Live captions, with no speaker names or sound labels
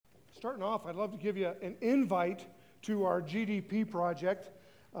starting off, I'd love to give you an invite to our GDP project.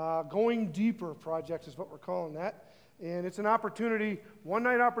 Going Deeper project is what we're calling that. And it's an opportunity,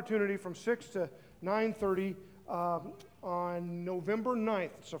 one-night opportunity from 6 to 9:30 on November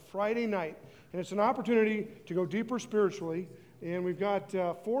 9th. It's a Friday night. And it's an opportunity to go deeper spiritually. And we've got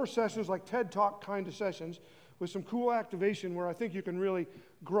 4 sessions, like TED Talk kind of sessions, with some cool activation where I think you can really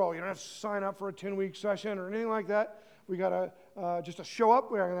grow. You don't have to sign up for a 10-week session or anything like that. We got just a show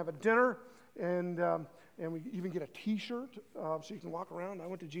up. We're going to have a dinner, and we even get a T-shirt so you can walk around. I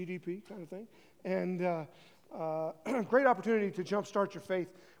went to GDP kind of thing. And great opportunity to jumpstart your faith.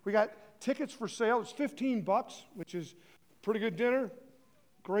 We got tickets for sale. It's $15, which is pretty good dinner.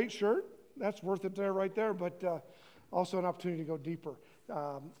 Great shirt. That's worth it there, right there. But also an opportunity to go deeper.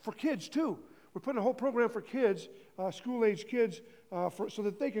 For kids, too. We're putting a whole program for kids, school-age kids, so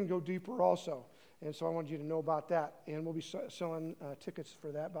that they can go deeper also. And so I wanted you to know about that. And we'll be selling tickets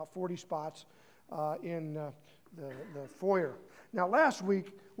for that, about 40 spots in the foyer. Now, last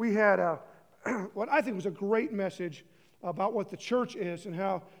week, we had what I think was a great message about what the church is and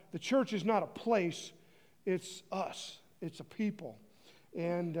how the church is not a place, it's us. It's a people.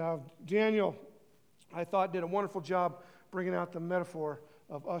 And Daniel, I thought, did a wonderful job bringing out the metaphor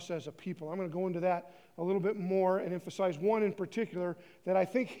of us as a people. I'm going to go into that a little bit more and emphasize one in particular that I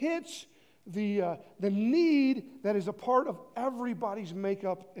think hits the need that is a part of everybody's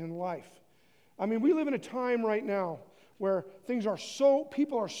makeup in life. I mean, we live in a time right now where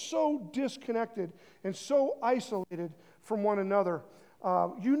people are so disconnected and so isolated from one another.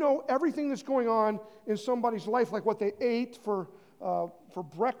 You know everything that's going on in somebody's life, like what they ate for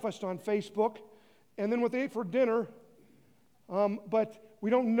breakfast on Facebook, and then what they ate for dinner, but we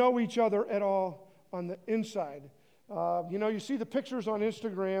don't know each other at all on the inside. You see the pictures on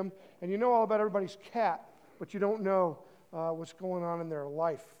Instagram, and you know all about everybody's cat, but you don't know what's going on in their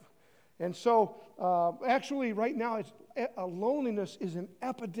life. And so, actually, right now, loneliness is an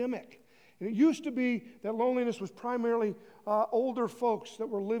epidemic. And it used to be that loneliness was primarily older folks that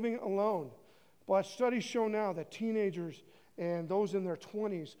were living alone. But studies show now that teenagers and those in their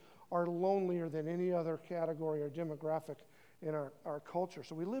 20s are lonelier than any other category or demographic in our culture.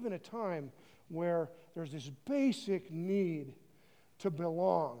 So we live in a time where there's this basic need to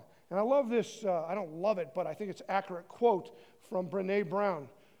belong. And I love this, I don't love it, but I think it's an accurate quote from Brené Brown.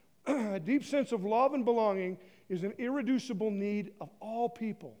 A deep sense of love and belonging is an irreducible need of all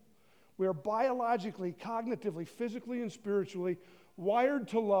people. We are biologically, cognitively, physically, and spiritually wired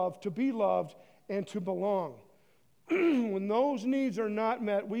to love, to be loved, and to belong. When those needs are not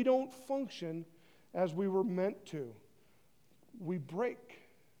met, we don't function as we were meant to. We break,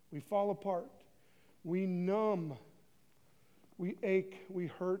 we fall apart, we numb, we ache, we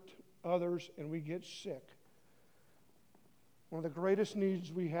hurt others, and we get sick. One of the greatest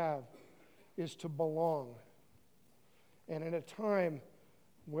needs we have is to belong. And in a time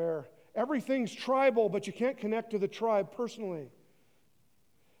where everything's tribal, but you can't connect to the tribe personally.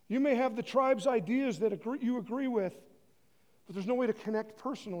 You may have the tribe's ideas that you agree with, but there's no way to connect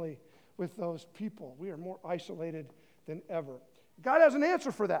personally with those people. We are more isolated than ever. God has an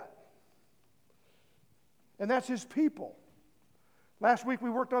answer for that. And that's His people. Last week we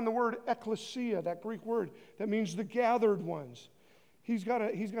worked on the word ecclesia, that Greek word that means the gathered ones. He's got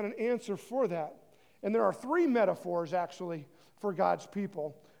an answer for that. And there are 3 metaphors actually for God's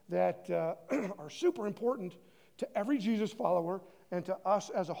people that are super important to every Jesus follower and to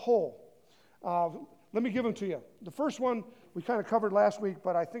us as a whole. Let me give them to you. The first one we kind of covered last week,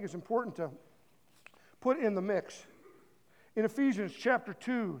 but I think it's important to put in the mix. In Ephesians chapter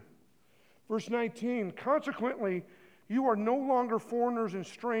 2, verse 19, consequently, you are no longer foreigners and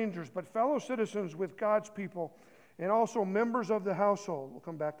strangers, but fellow citizens with God's people and also members of the household. We'll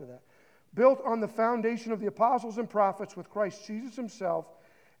come back to that. Built on the foundation of the apostles and prophets with Christ Jesus Himself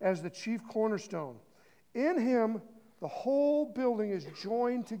as the chief cornerstone. In Him, the whole building is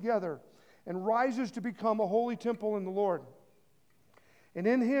joined together and rises to become a holy temple in the Lord. And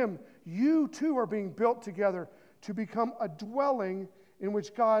in Him, you too are being built together to become a dwelling in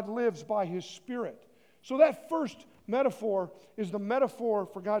which God lives by His Spirit. So that first metaphor is the metaphor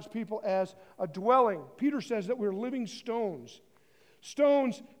for God's people as a dwelling. Peter says that we're living stones.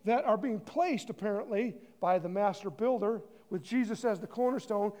 Stones that are being placed, apparently, by the master builder, with Jesus as the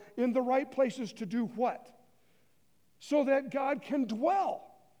cornerstone, in the right places to do what? So that God can dwell.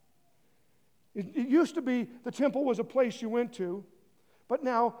 It used to be the temple was a place you went to, but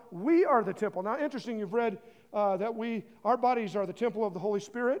now we are the temple. Now, interesting, you've read that our bodies are the temple of the Holy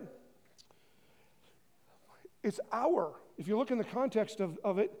Spirit. It's our if you look in the context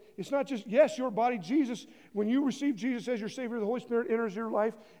of it, it's not just, yes, your body, Jesus, when you receive Jesus as your Savior, the Holy Spirit enters your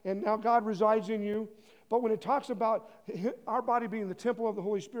life, and now God resides in you. But when it talks about our body being the temple of the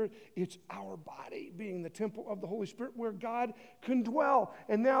Holy Spirit, it's our body being the temple of the Holy Spirit where God can dwell.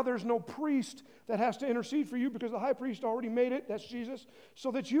 And now there's no priest that has to intercede for you because the high priest already made it, that's Jesus,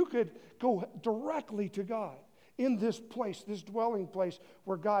 so that you could go directly to God in this place, this dwelling place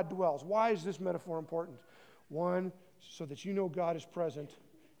where God dwells. Why is this metaphor important? One, so that you know God is present,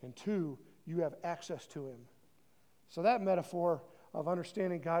 and two, you have access to Him. So that metaphor of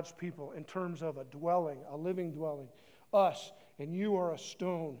understanding God's people in terms of a dwelling, a living dwelling, us, and you are a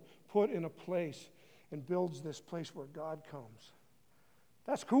stone put in a place and builds this place where God comes.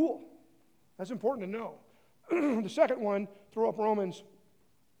 That's cool. That's important to know. The second one, throw up Romans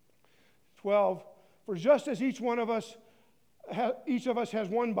 12. For just as each of us has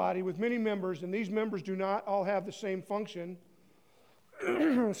one body with many members, and these members do not all have the same function,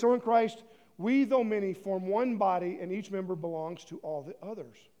 so in Christ, we, though many, form one body, and each member belongs to all the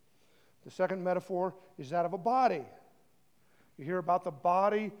others. The second metaphor is that of a body. You hear about the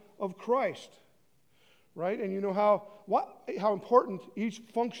body of Christ, right? And you know how important each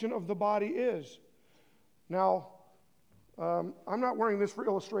function of the body is. Now, I'm not wearing this for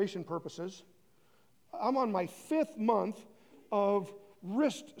illustration purposes. I'm on my 5th month of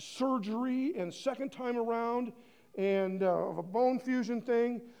wrist surgery and second time around and of a bone fusion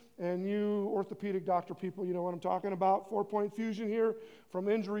thing. And you orthopedic doctor people, you know what I'm talking about. 4-point fusion here from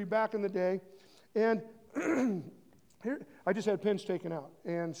injury back in the day. And here, I just had pins taken out.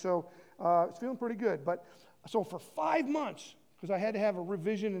 And so it's feeling pretty good. But so for 5 months, because I had to have a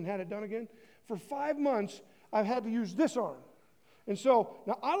revision and had it done again, for 5 months, I've had to use this arm. And so,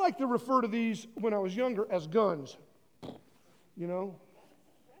 now I like to refer to these when I was younger as guns. You know?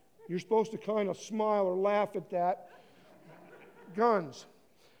 You're supposed to kind of smile or laugh at that. Guns.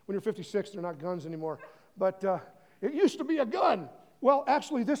 When you're 56, they're not guns anymore. But it used to be a gun. Well,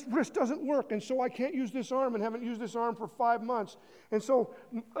 actually, this wrist doesn't work, and so I can't use this arm and haven't used this arm for 5 months. And so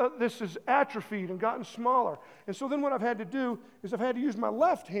this is atrophied and gotten smaller. And so then what I've had to do is I've had to use my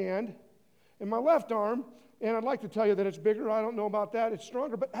left hand and my left arm, and I'd like to tell you that it's bigger. I don't know about that. It's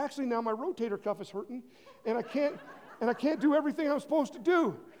stronger. But actually now my rotator cuff is hurting, and I can't do everything I'm supposed to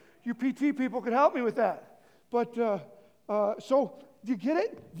do. You PT people could help me with that. But so do you get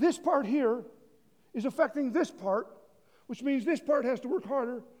it? This part here is affecting this part, which means this part has to work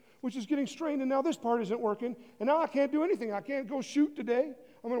harder, which is getting strained, and now this part isn't working, and now I can't do anything. I can't go shoot today.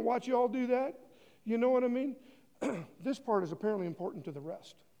 I'm going to watch you all do that. You know what I mean? This part is apparently important to the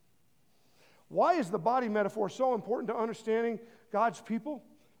rest. Why is the body metaphor so important to understanding God's people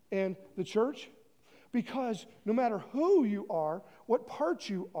and the church? Because no matter who you are, what part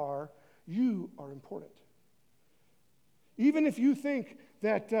you are important. Even if you think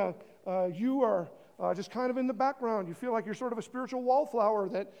that you are just kind of in the background, you feel like you're sort of a spiritual wallflower,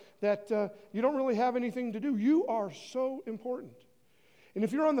 that you don't really have anything to do, you are so important. And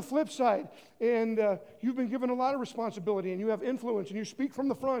if you're on the flip side and you've been given a lot of responsibility and you have influence and you speak from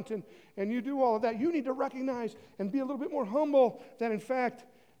the front and you do all of that, you need to recognize and be a little bit more humble that in fact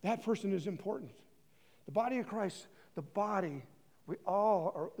that person is important. The body of Christ, the body, we're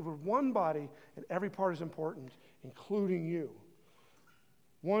one body and every part is important, including you.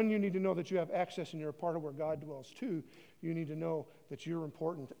 One, you need to know that you have access and you're a part of where God dwells. Two, you need to know that you're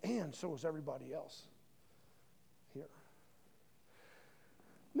important and so is everybody else here.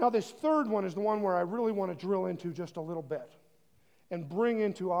 Now, this third one is the one where I really want to drill into just a little bit and bring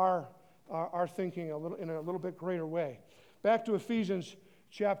into our thinking in a little bit greater way. Back to Ephesians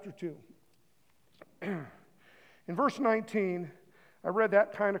chapter 2. In verse 19, I read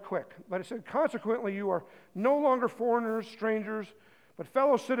that kind of quick, but it said, consequently, you are no longer foreigners, strangers, but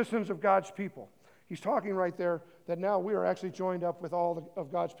fellow citizens of God's people. He's talking right there that now we are actually joined up with all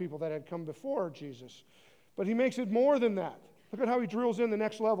of God's people that had come before Jesus. But he makes it more than that. Look at how he drills in the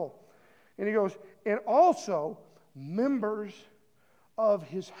next level. And he goes, and also members of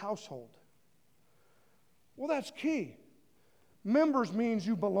his household. Well, that's key. Members means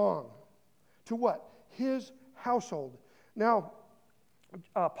you belong to what? His household. Now,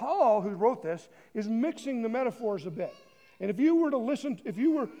 Paul, who wrote this, is mixing the metaphors a bit. And if you were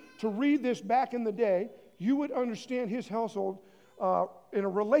to read this back in the day, you would understand his household in a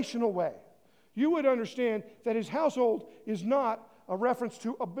relational way. You would understand that his household is not a reference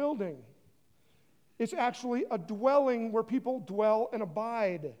to a building. It's actually a dwelling where people dwell and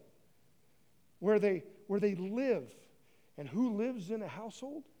abide, where they live. And who lives in a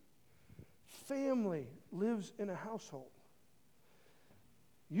household? Family lives in a household.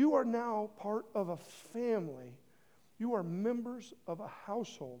 You are now part of a family You are members of a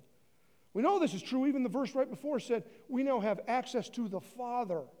household. We know this is true. Even the verse right before said, we now have access to the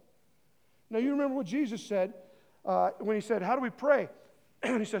Father. Now, you remember what Jesus said when he said, how do we pray?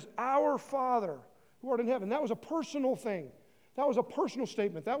 And he says, our Father who art in heaven. That was a personal thing. That was a personal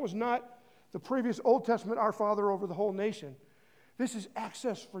statement. That was not the previous Old Testament, our Father over the whole nation. This is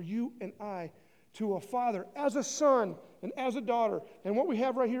access for you and I to a father as a son and as a daughter. And what we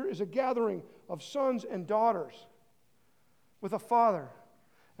have right here is a gathering of sons and daughters with a father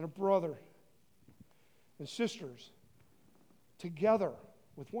and a brother and sisters together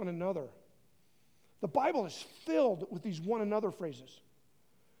with one another. The Bible is filled with these one another phrases.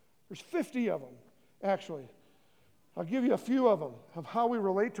 There's 50 of them, actually. I'll give you a few of them, of how we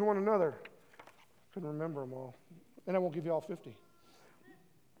relate to one another. Couldn't remember them all. And I won't give you all 50.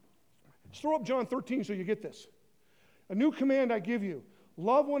 Just throw up John 13 so you get this. A new command I give you.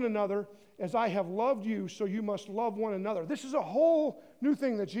 Love one another as I have loved you, so you must love one another. This is a whole new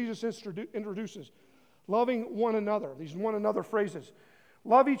thing that Jesus introduces. Loving one another. These one another phrases.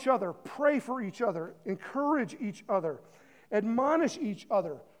 Love each other. Pray for each other. Encourage each other. Admonish each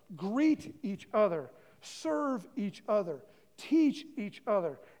other. Greet each other. Serve each other. Teach each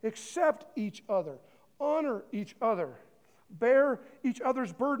other. Accept each other. Honor each other. Bear each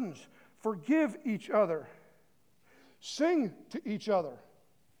other's burdens. Forgive each other. Sing to each other.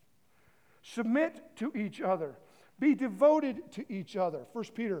 Submit to each other. Be devoted to each other. 1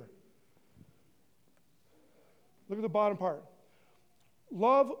 Peter. Look at the bottom part.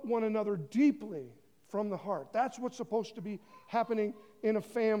 Love one another deeply from the heart. That's what's supposed to be happening in a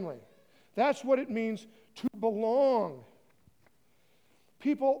family. That's what it means to belong.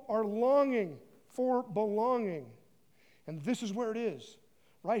 People are longing for belonging. And this is where it is,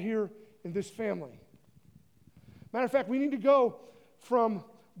 right here in this family. Matter of fact, we need to go from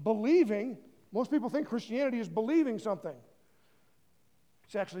believing. Most people think Christianity is believing something.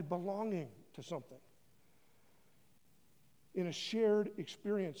 It's actually belonging to something. In a shared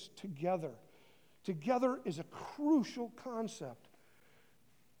experience together. Together is a crucial concept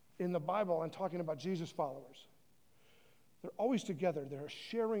in the Bible. I'm talking about Jesus followers. They're always together. They're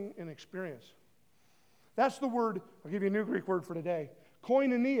sharing an experience. That's the word, I'll give you a new Greek word for today.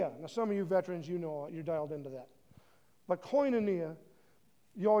 Koinonia. Now some of you veterans, you know, you're dialed into that. But koinonia,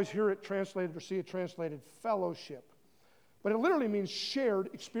 you always hear it translated or see it translated fellowship. But it literally means shared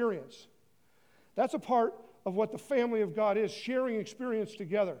experience. That's a part of what the family of God is, sharing experience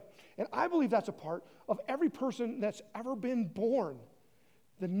together. And I believe that's a part of every person that's ever been born.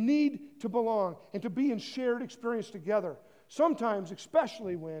 The need to belong and to be in shared experience together. Sometimes,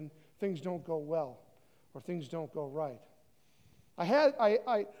 especially when things don't go well or things don't go right. I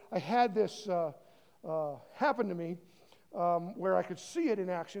had this happen to me where I could see it in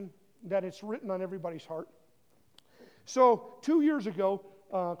action, that it's written on everybody's heart. So 2 years ago,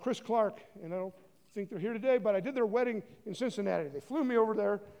 Chris Clark, and I don't think they're here today, but I did their wedding in Cincinnati. They flew me over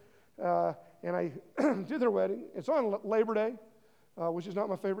there, and I did their wedding. It's on Labor Day, which is not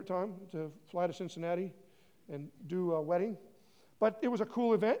my favorite time to fly to Cincinnati and do a wedding. But it was a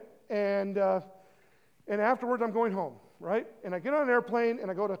cool event, and afterwards I'm going home, right? And I get on an airplane,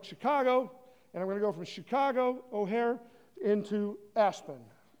 and I go to Chicago, and I'm going to go from Chicago, O'Hare, into Aspen,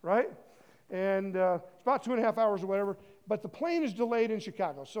 right? And it's about 2.5 hours or whatever, but the plane is delayed in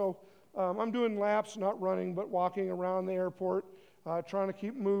Chicago. So I'm doing laps, not running, but walking around the airport, trying to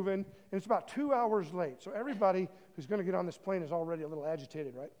keep moving, and it's about 2 hours late. So everybody who's going to get on this plane is already a little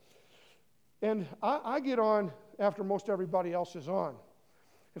agitated, right? And I get on after most everybody else is on.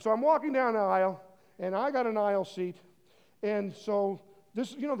 And so I'm walking down the aisle, and I got an aisle seat, and so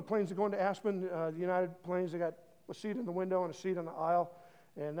this, you know, the planes that go into Aspen, the United planes, they got a seat in the window and a seat in the aisle,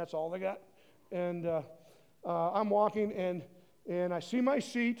 and that's all they got. And I'm walking, and I see my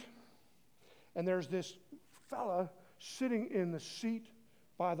seat, and there's this fella sitting in the seat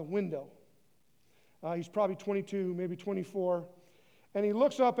by the window. He's probably 22, maybe 24, and he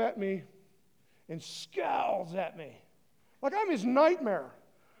looks up at me and scowls at me like I'm his nightmare.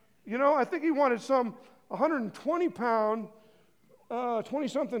 You know, I think he wanted some 120-pound,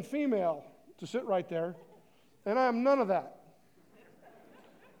 20-something female to sit right there, and I am none of that.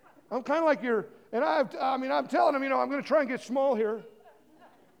 I'm kind of like I'm telling him, you know, I'm going to try and get small here.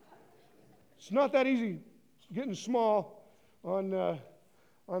 It's not that easy getting small on the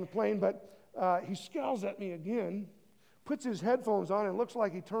plane, but he scowls at me again, puts his headphones on, and looks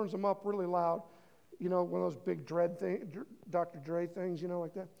like he turns them up really loud. You know, one of those big Dr. Dre things, you know,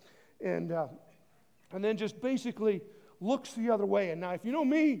 like that. And then just basically looks the other way. And now, if you know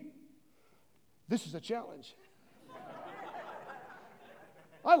me, this is a challenge.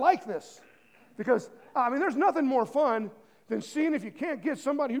 I like this because I mean, there's nothing more fun than seeing if you can't get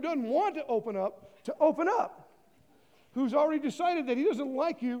somebody who doesn't want to open up, who's already decided that he doesn't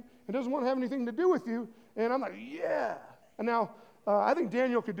like you and doesn't want to have anything to do with you. And I'm like, yeah. And now, I think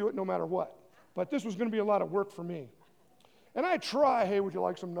Daniel could do it no matter what. But this was going to be a lot of work for me. And I try, hey, would you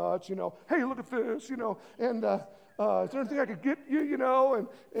like some nuts? Hey, look at this, and is there anything I could get you,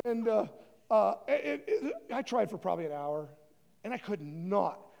 I tried for probably an hour, and I could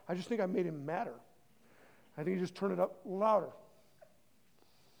not. I just think I made him madder. I think he just turned it up louder.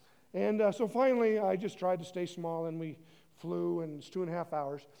 And so finally, I just tried to stay small, and we flew, and it's 2.5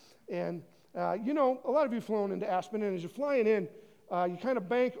 hours. And, a lot of you flown into Aspen, and as you're flying in, you kind of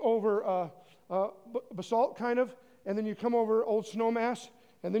bank over basalt, kind of, and then you come over Old Snowmass,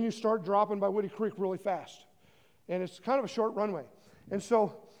 and then you start dropping by Woody Creek really fast. And it's kind of a short runway. And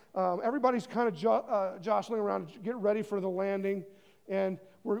so everybody's kind of jostling around to get ready for the landing. And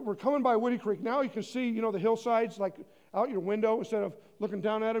we're coming by Woody Creek. Now you can see, the hillsides, like out your window. Instead of looking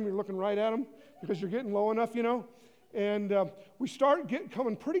down at them, you're looking right at them because you're getting low enough, And we start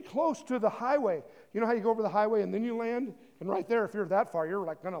coming pretty close to the highway. You know how you go over the highway and then you land? And right there, if you're that far, you're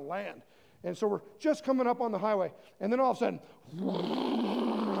like going to land. And so we're just coming up on the highway. And then all of a sudden,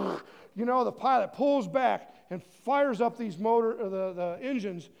 the pilot pulls back and fires up these the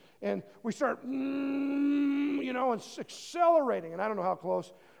engines. And we start, and it's accelerating. And I don't know how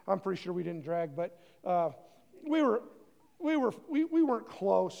close. I'm pretty sure we didn't drag, but we weren't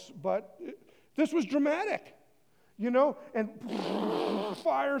close. But this was dramatic, and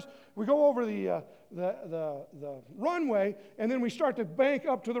fires. We go over the runway, and then we start to bank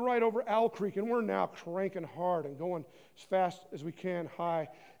up to the right over Owl Creek, and we're now cranking hard and going as fast as we can high,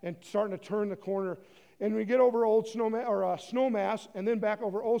 and starting to turn the corner. And we get over Old Snowmass, and then back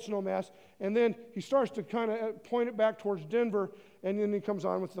over Old Snowmass, and then he starts to kind of point it back towards Denver, and then he comes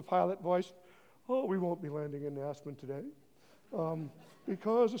on with the pilot voice. Oh, we won't be landing in Aspen today,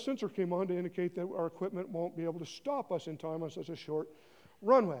 because a sensor came on to indicate that our equipment won't be able to stop us in time on such a short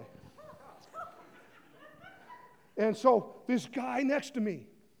runway. And so this guy next to me,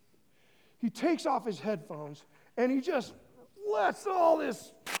 he takes off his headphones, and he just lets all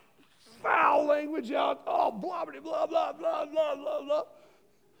this foul language out. Oh, blah, blah, blah, blah, blah, blah, blah, blah.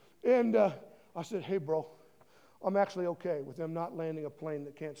 And I said, hey, bro, I'm actually okay with them not landing a plane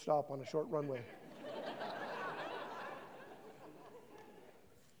that can't stop on a short runway.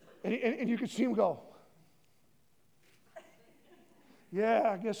 and you could see him go, yeah,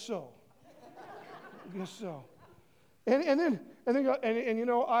 I guess so.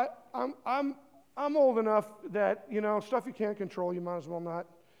 I'm old enough that, stuff you can't control, you might as well not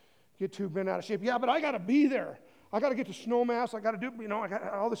get too bent out of shape. Yeah, but I got to be there. I got to get to Snowmass. I got to do, I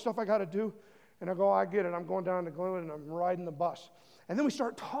got all this stuff I got to do. And I go, I get it. I'm going down to Glenwood, and I'm riding the bus. And then we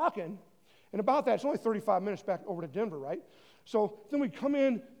start talking, and about that, it's only 35 minutes back over to Denver, right? So then we come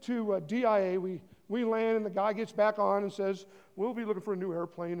in to DIA. We land, and the guy gets back on and says, we'll be looking for a new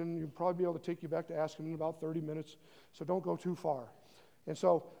airplane, and you'll probably be able to take you back to Aspen in about 30 minutes, so don't go too far. And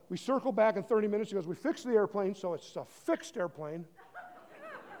so we circle back in 30 minutes. He goes, we fixed the airplane, so it's a fixed airplane.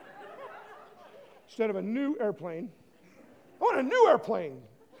 Instead of a new airplane. I want a new airplane.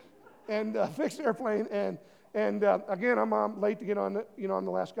 And fixed airplane. And again, I'm late to get on, I'm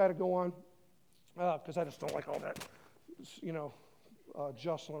the last guy to go on, because I just don't like all that,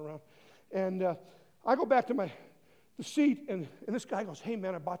 jostling around. And I go back to the seat, and this guy goes, hey,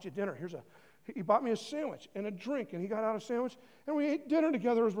 man, I bought you dinner. He bought me a sandwich and a drink, and he got out a sandwich, and we ate dinner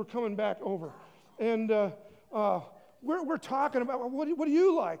together as we're coming back over. And we're talking about, what do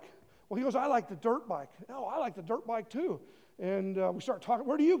you like? Well, he goes, I like the dirt bike. Oh, I like the dirt bike too. And we start talking,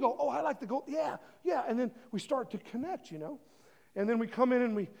 where do you go? Oh, I like to go, yeah. And then we start to connect, And then we come in,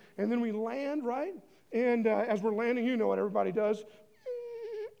 and then we land, right? And as we're landing, you know what everybody does.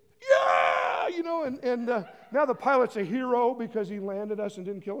 Yeah, and now the pilot's a hero because he landed us and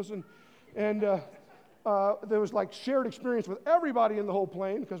didn't kill us. And there was like shared experience with everybody in the whole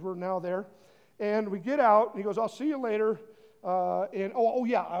plane because we're now there. And we get out, and he goes, I'll see you later. I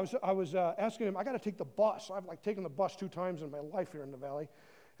was asking him, I got to take the bus. I've taken the bus 2 times in my life here in the valley.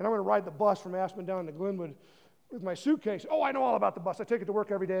 And I'm going to ride the bus from Aspen down to Glenwood with my suitcase. Oh, I know all about the bus. I take it to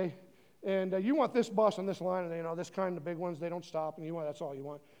work every day. And you want this bus on this line, and this kind of big ones, they don't stop, and that's all you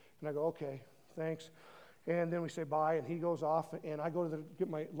want. And I go, okay, thanks. And then we say bye, and he goes off, and I go to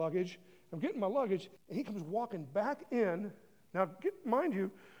get my luggage. I'm getting my luggage, and he comes walking back in. Now, mind you,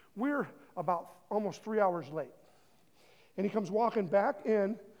 we're about almost 3 hours late. And he comes walking back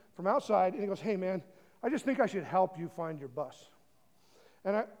in from outside, and he goes, hey, man, I just think I should help you find your bus.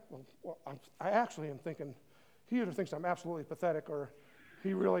 And I actually am thinking, he either thinks I'm absolutely pathetic, or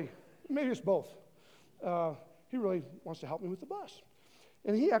he really, maybe it's both. he really wants to help me with the bus.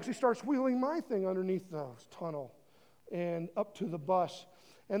 And he actually starts wheeling my thing underneath the tunnel and up to the bus.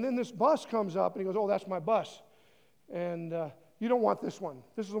 And then this bus comes up, and he goes, oh, that's my bus. And you don't want this one.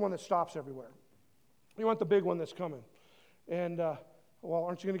 This is the one that stops everywhere. You want the big one that's coming. And, well,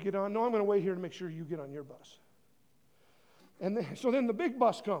 aren't you going to get on? No, I'm going to wait here to make sure you get on your bus. And so then the big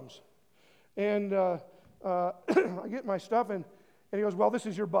bus comes. And I get my stuff, and he goes, well, this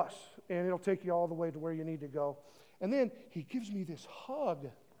is your bus, and it'll take you all the way to where you need to go. And then he gives me this hug.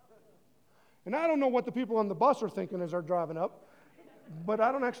 And I don't know what the people on the bus are thinking as they're driving up, but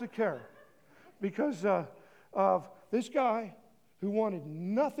I don't actually care. Because of this guy who wanted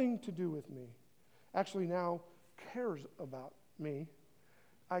nothing to do with me actually now cares about me.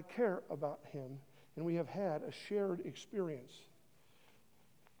 I care about him, and we have had a shared experience.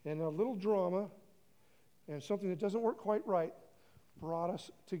 And a little drama and something that doesn't work quite right brought us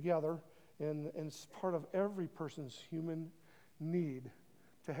together, and it's part of every person's human need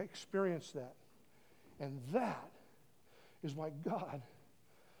to experience that. And that is why God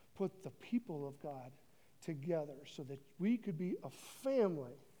put the people of God together, so that we could be a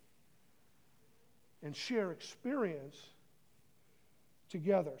family and share experience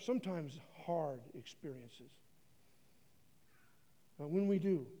together, sometimes hard experiences. But when we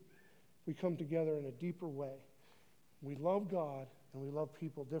do, we come together in a deeper way. We love God and we love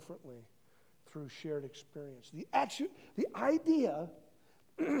people differently through shared experience. The idea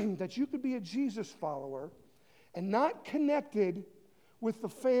that you could be a Jesus follower and not connected with the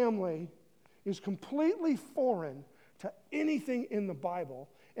family is completely foreign to anything in the Bible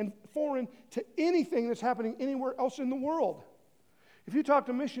and foreign to anything that's happening anywhere else in the world. If you talk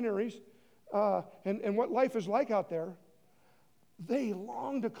to missionaries and what life is like out there, they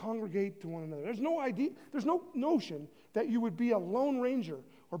long to congregate to one another. There's no notion that you would be a lone ranger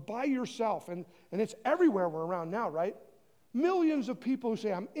or by yourself. And it's everywhere we're around now, right? Millions of people who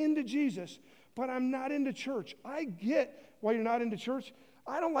say, I'm into Jesus, but I'm not into church. I get why you're not into church.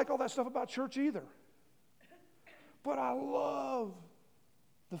 I don't like all that stuff about church either. But I love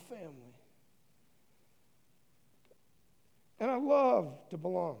the family. And I love to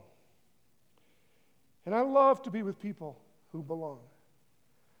belong. And I love to be with people who belong.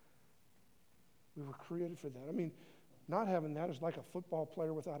 We were created for that. I mean, not having that is like a football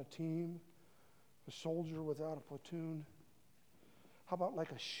player without a team, a soldier without a platoon. How about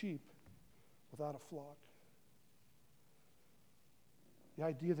like a sheep without a flock? The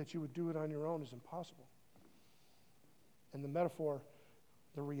idea that you would do it on your own is impossible. And the metaphor,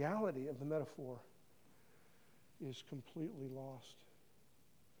 the reality of the metaphor is completely lost.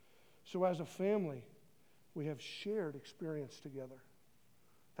 So as a family, we have shared experience together.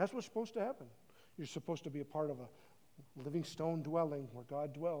 That's what's supposed to happen. You're supposed to be a part of a living stone dwelling where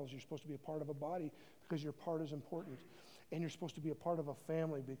God dwells. You're supposed to be a part of a body because your part is important. And you're supposed to be a part of a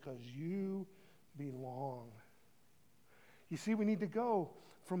family because you belong. You see, we need to go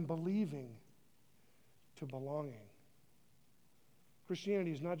from believing to belonging.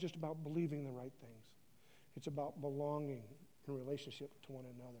 Christianity is not just about believing the right things. It's about belonging in relationship to one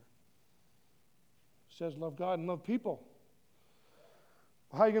another. It says love God and love people.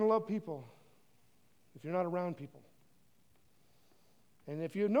 Well, how are you going to love people if you're not around people? And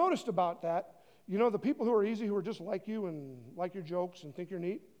if you've noticed about that, you know the people who are easy, who are just like you and like your jokes and think you're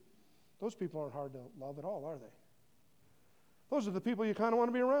neat, those people aren't hard to love at all, are they? Those are the people you kind of want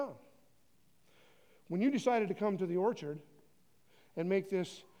to be around. When you decided to come to the orchard and make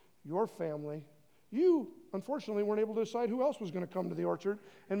this your family, you, unfortunately, weren't able to decide who else was going to come to the orchard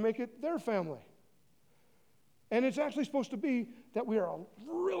and make it their family. And it's actually supposed to be that we are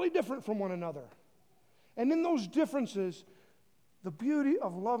really different from one another. And in those differences, the beauty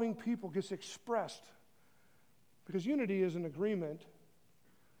of loving people gets expressed. Because unity is an agreement.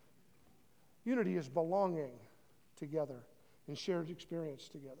 Unity is belonging together and shared experience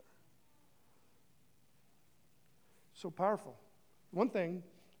together. So powerful. One thing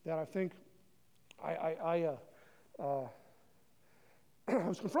that I think I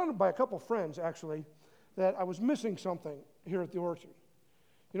was confronted by a couple of friends, actually, that I was missing something here at the orchard.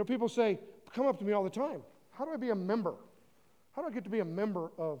 You know, people come up to me all the time. How do I be a member? How do I get to be a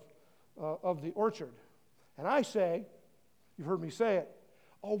member of the orchard? And I say, you've heard me say it,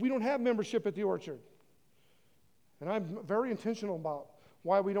 oh, we don't have membership at the orchard. And I'm very intentional about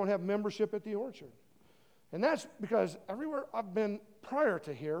why we don't have membership at the orchard. And that's because everywhere I've been prior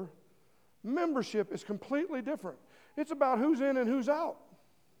to here, membership is completely different. It's about who's in and who's out.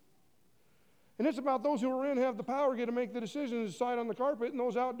 And it's about those who are in have the power get to make the decision and decide on the carpet, and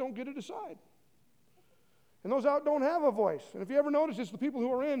those out don't get to decide. And those out don't have a voice. And if you ever notice, it's the people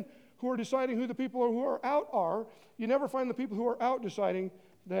who are in who are deciding who the people who are out are. You never find the people who are out deciding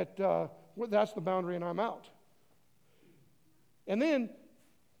that that's the boundary and I'm out. And then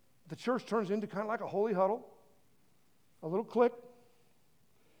the church turns into kind of like a holy huddle, a little clique.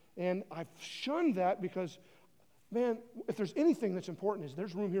 And I've shunned that because, man, if there's anything that's important is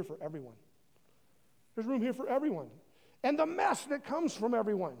there's room here for everyone. There's room here for everyone. And the mess that comes from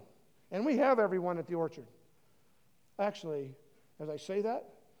everyone. And we have everyone at the Orchard. Actually, as I say that,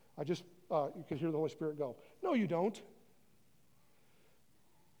 you can hear the Holy Spirit go, no, you don't.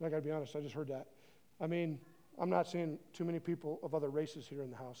 I got to be honest, I just heard that. I mean, I'm not seeing too many people of other races here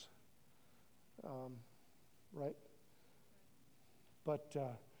in the house. Right? But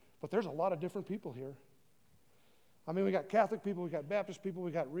there's a lot of different people here. I mean, we got Catholic people, we got Baptist people,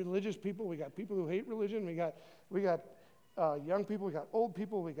 we got religious people, we got people who hate religion, we got young people, we got old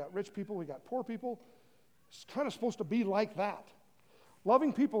people, we got rich people, we got poor people. It's kind of supposed to be like that.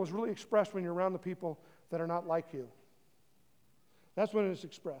 Loving people is really expressed when you're around the people that are not like you. That's when it's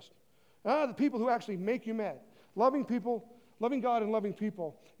expressed. The people who actually make you mad. Loving people, loving God and loving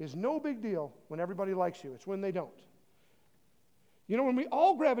people is no big deal when everybody likes you. It's when they don't. You know, when we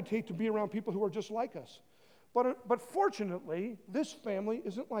all gravitate to be around people who are just like us. But fortunately, this family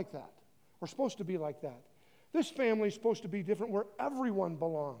isn't like that. We're supposed to be like that. This family is supposed to be different where everyone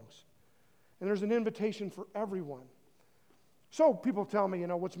belongs. And there's an invitation for everyone. So people tell me,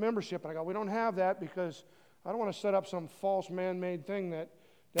 what's membership? And I go, we don't have that because I don't want to set up some false man-made thing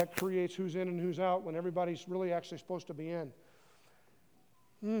that creates who's in and who's out when everybody's really actually supposed to be in.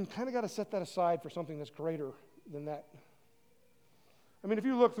 Kind of got to set that aside for something that's greater than that. I mean, if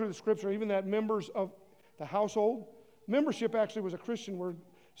you look through the scripture, even that members of the household, membership actually was a Christian word.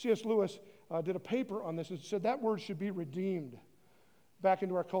 C.S. Lewis did a paper on this and said that word should be redeemed back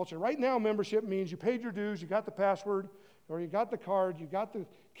into our culture. Right now, membership means you paid your dues, you got the password, or you got the card, you got the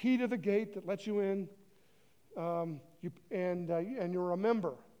key to the gate that lets you in, and you're a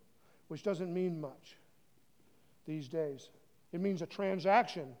member, which doesn't mean much these days. It means a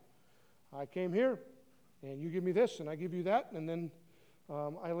transaction. I came here, and you give me this, and I give you that, and then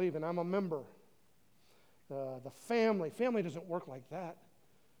I leave, and I'm a member. The family doesn't work like that.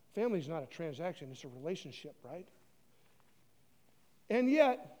 Family is not a transaction, it's a relationship, right? And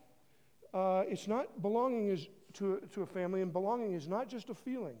yet, it's not belonging is to a family, and belonging is not just a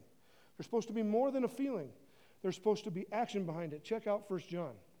feeling. There's supposed to be more than a feeling. There's supposed to be action behind it. Check out 1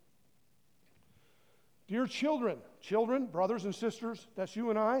 John. Dear children, brothers and sisters, that's you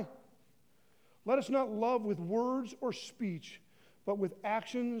and I, let us not love with words or speech, but with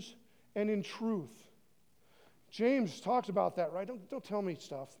actions and in truth. James talks about that, right? Don't tell me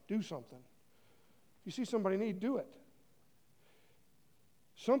stuff. Do something. If you see somebody in need, do it.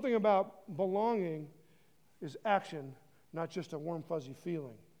 Something about belonging is action, not just a warm, fuzzy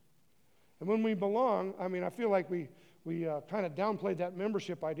feeling. And when we belong, I feel like we kind of downplayed that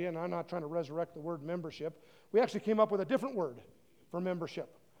membership idea, and I'm not trying to resurrect the word membership. We actually came up with a different word for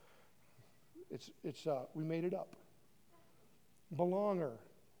membership. We made it up. Belonger.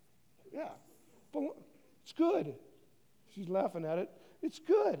 Yeah. It's good. She's laughing at it. It's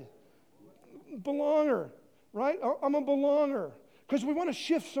good. Belonger, right? I'm a belonger. Because we want to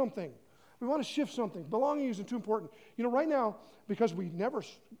shift something. We want to shift something. Belonging isn't too important. Right now, because we never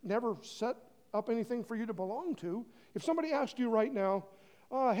set up anything for you to belong to, if somebody asked you right now,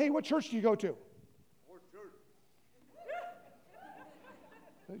 hey, what church do you go to? Our church.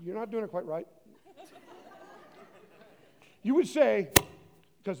 You're not doing it quite right. You would say,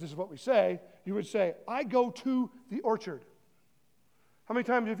 because this is what we say, you would say, I go to the Orchard. How many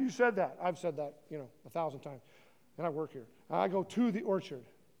times have you said that? I've said that, 1,000 times. And I work here. I go to the Orchard.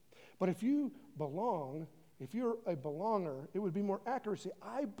 But if you belong, if you're a belonger, it would be more accurate to say,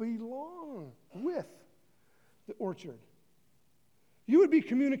 I belong with the Orchard. You would be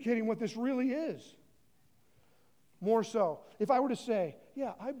communicating what this really is. More so. If I were to say,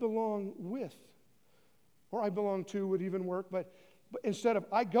 yeah, I belong with, or I belong to would even work, but instead of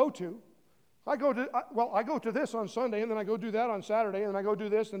I go to this on Sunday, and then I go do that on Saturday, and then I go do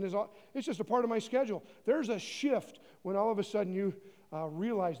this, and it's just a part of my schedule. There's a shift when all of a sudden you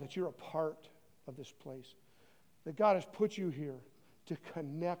realize that you're a part of this place, that God has put you here to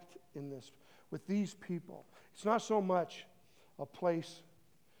connect in this with these people. It's not so much a place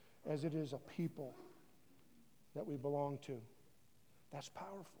as it is a people that we belong to. That's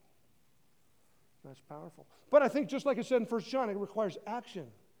powerful. That's powerful. But I think just like I said in 1 John, it requires action.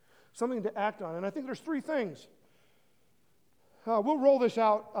 Something to act on. And I think there's three things. We'll roll this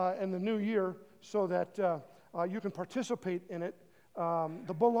out in the new year so that you can participate in it.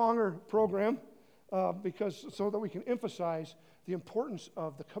 The Belonger program. because so that we can emphasize the importance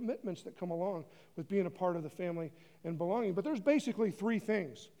of the commitments that come along with being a part of the family and belonging. But there's basically three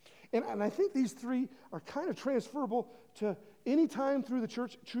things. And I think these three are kind of transferable to any time through the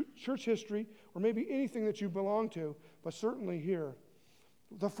church history, or maybe anything that you belong to, but certainly here.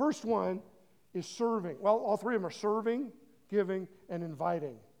 The first one is serving. Well, all three of them are serving, giving, and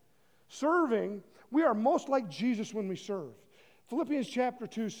inviting. Serving, we are most like Jesus when we serve. Philippians chapter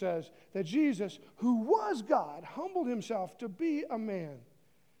 2 says that Jesus, who was God, humbled himself to be a man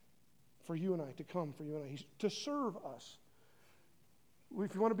for you and I, to come for you and I, to serve us.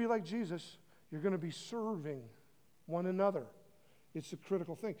 If you want to be like Jesus, you're going to be serving one another. It's a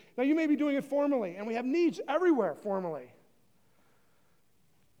critical thing. Now, you may be doing it formally, and we have needs everywhere formally.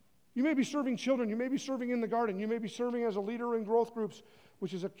 You may be serving children. You may be serving in the garden. You may be serving as a leader in growth groups,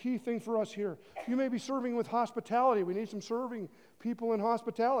 which is a key thing for us here. You may be serving with hospitality. We need some serving people in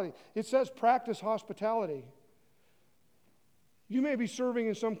hospitality. It says practice hospitality. You may be serving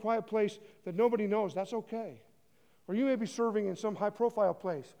in some quiet place that nobody knows. That's okay. Or you may be serving in some high-profile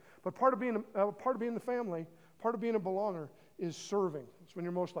place. But part of being the family, part of being a belonger, is serving. It's when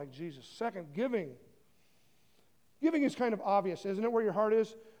you're most like Jesus. Second, giving. Giving is kind of obvious, isn't it? Where your heart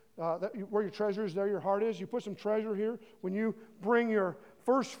is, where your treasure is, there your heart is. You put some treasure here. When you bring your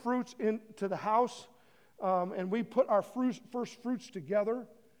first fruits into the house, and we put our first fruits together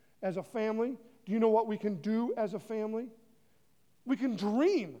as a family, do you know what we can do as a family? We can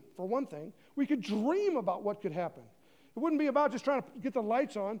dream, for one thing. We could dream about what could happen. It wouldn't be about just trying to get the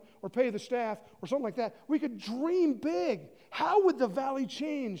lights on or pay the staff or something like that. We could dream big. How would the valley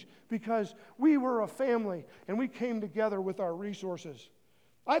change because we were a family and we came together with our resources?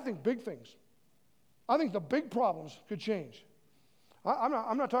 I think big things. I think the big problems could change.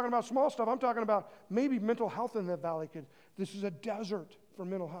 I'm not talking about small stuff. I'm talking about maybe mental health in that valley. This is a desert for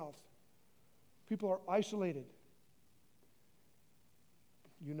mental health. People are isolated.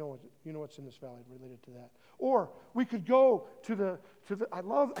 You know what's in this valley related to that. Or we could go to the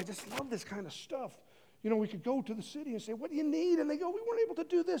I just love this kind of stuff. You know, we could go to the city and say, what do you need? And they go, we weren't able to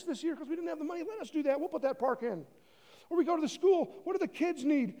do this year because we didn't have the money. Let us do that. We'll put that park in. Or we go to the school. What do the kids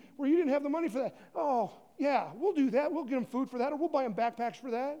need where you didn't have the money for that? Oh, yeah, we'll do that. We'll get them food for that. Or we'll buy them backpacks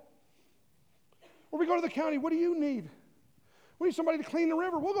for that. Or we go to the county. What do you need? We need somebody to clean the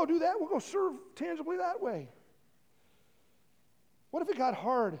river. We'll go do that. We'll go serve tangibly that way. What if it got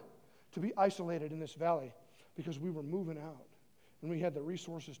hard to be isolated in this valley because we were moving out and we had the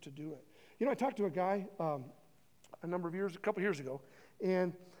resources to do it? You know, I talked to a guy a couple years ago,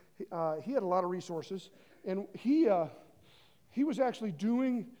 and he had a lot of resources, and he was actually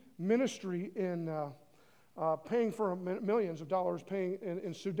doing ministry in paying for millions of dollars paying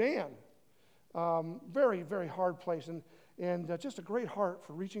in Sudan. Very, very hard place, and just a great heart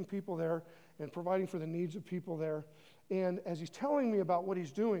for reaching people there and providing for the needs of people there. And as he's telling me about what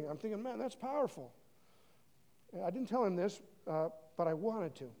he's doing, I'm thinking, man, that's powerful. I didn't tell him this, but I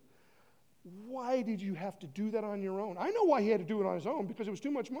wanted to. Why did you have to do that on your own? I know why he had to do it on his own, because it was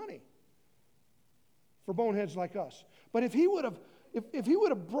too much money for boneheads like us. But if he would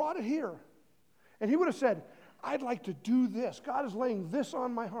have brought it here, and he would have said, I'd like to do this. God is laying this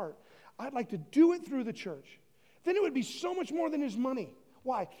on my heart. I'd like to do it through the church. Then it would be so much more than his money.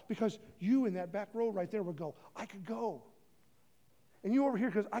 Why? Because you in that back row right there would go, I could go. And you over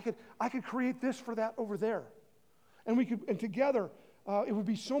here, because I could create this for that over there. And together, it would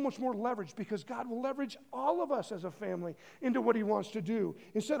be so much more leverage, because God will leverage all of us as a family into what he wants to do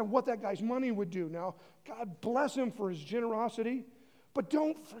instead of what that guy's money would do. Now, God bless him for his generosity, but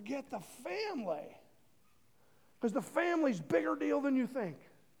don't forget the family, because the family's a bigger deal than you think.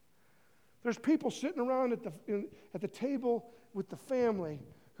 There's people sitting around at the table with the family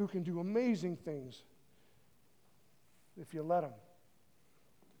who can do amazing things if you let them.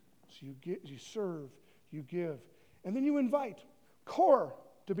 So you serve, you give, and then you invite. Core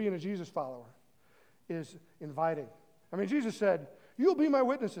to being a Jesus follower is inviting. I mean, Jesus said, you'll be my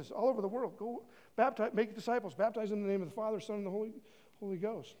witnesses all over the world. Go baptize, make disciples, baptize in the name of the Father, Son, and the Holy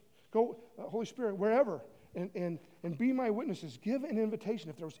Ghost. Go, Holy Spirit, wherever, and be my witnesses. Give an invitation.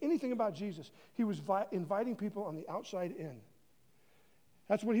 If there was anything about Jesus, he was inviting people on the outside in.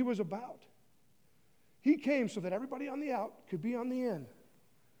 That's what he was about. He came so that everybody on the out could be on the in.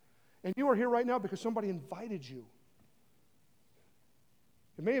 And you are here right now because somebody invited you.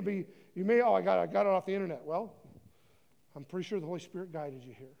 It may be, I got it off the internet. Well, I'm pretty sure the Holy Spirit guided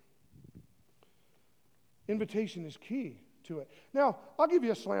you here. Invitation is key to it. Now, I'll give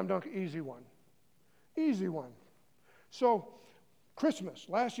you a slam dunk easy one. Easy one. So, Christmas.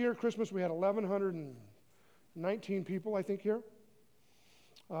 Last year, Christmas, we had 1,119 people, I think, here.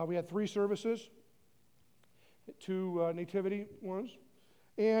 We had 3 services. two nativity ones.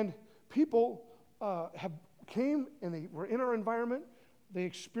 And people came and they were in our environment. They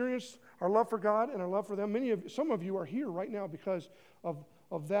experienced our love for God and our love for them. Some of you are here right now because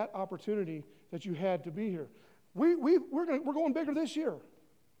of that opportunity that you had to be here. We're going bigger this year.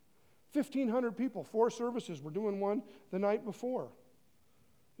 1,500 people, 4 services. We're doing one the night before.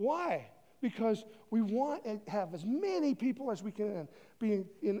 Why? Because we want to have as many people as we can be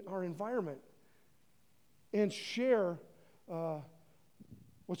in our environment and share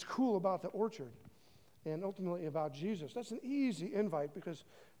what's cool about the orchard and ultimately about Jesus. That's an easy invite because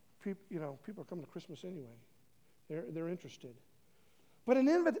people are coming to Christmas anyway. They're interested. But an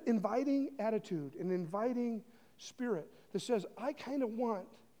inviting attitude, an inviting spirit that says, I kind of want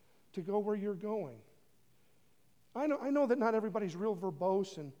to go where you're going. I know that not everybody's real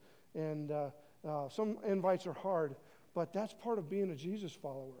verbose and some invites are hard, but that's part of being a Jesus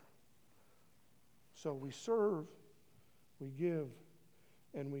follower. So we serve, we give,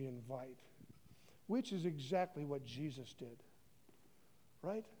 and we invite, which is exactly what Jesus did,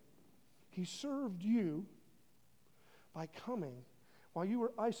 right? He served you by coming while you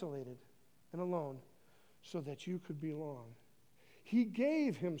were isolated and alone so that you could belong. He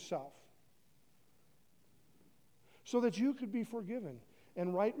gave himself so that you could be forgiven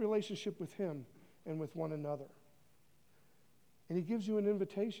and right relationship with him and with one another. And he gives you an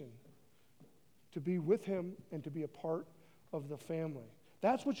invitation to be with him and to be a part of the family.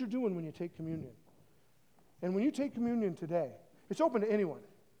 That's what you're doing when you take communion. And when you take communion today, it's open to anyone.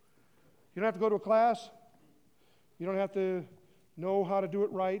 You don't have to go to a class. You don't have to know how to do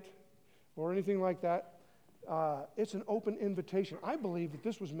it right or anything like that. It's an open invitation. I believe that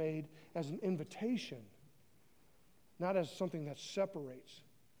this was made as an invitation, not as something that separates.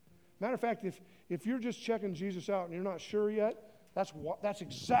 Matter of fact, if you're just checking Jesus out and you're not sure yet, that's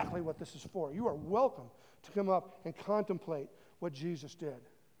exactly what this is for. You are welcome to come up and contemplate what Jesus did.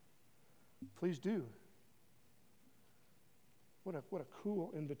 Please do. What a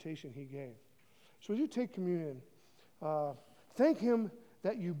cool invitation he gave. So as you take communion, thank him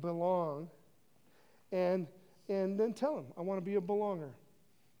that you belong, and then tell him, I want to be a belonger.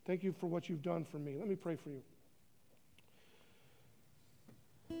 Thank you for what you've done for me. Let me pray for you.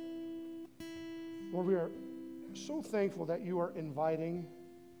 Lord, we are so thankful that you are inviting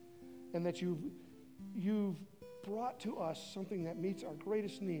and that you've brought to us something that meets our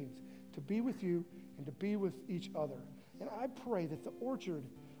greatest needs, to be with you and to be with each other. And I pray that the orchard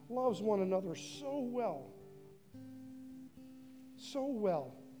loves one another so well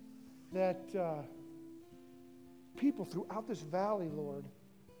that people throughout this valley, Lord,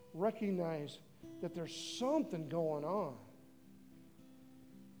 recognize that there's something going on,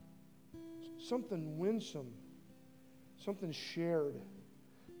 something winsome, something shared.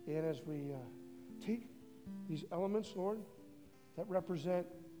 And as we take these elements, Lord, that represent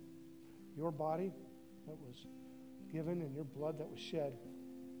your body that was given and your blood that was shed,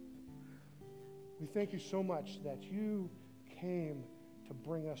 we thank you so much that you came to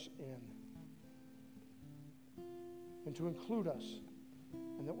bring us in and to include us,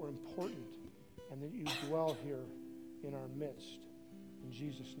 and that we're important, and that you dwell here in our midst. In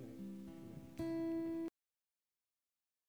Jesus' name.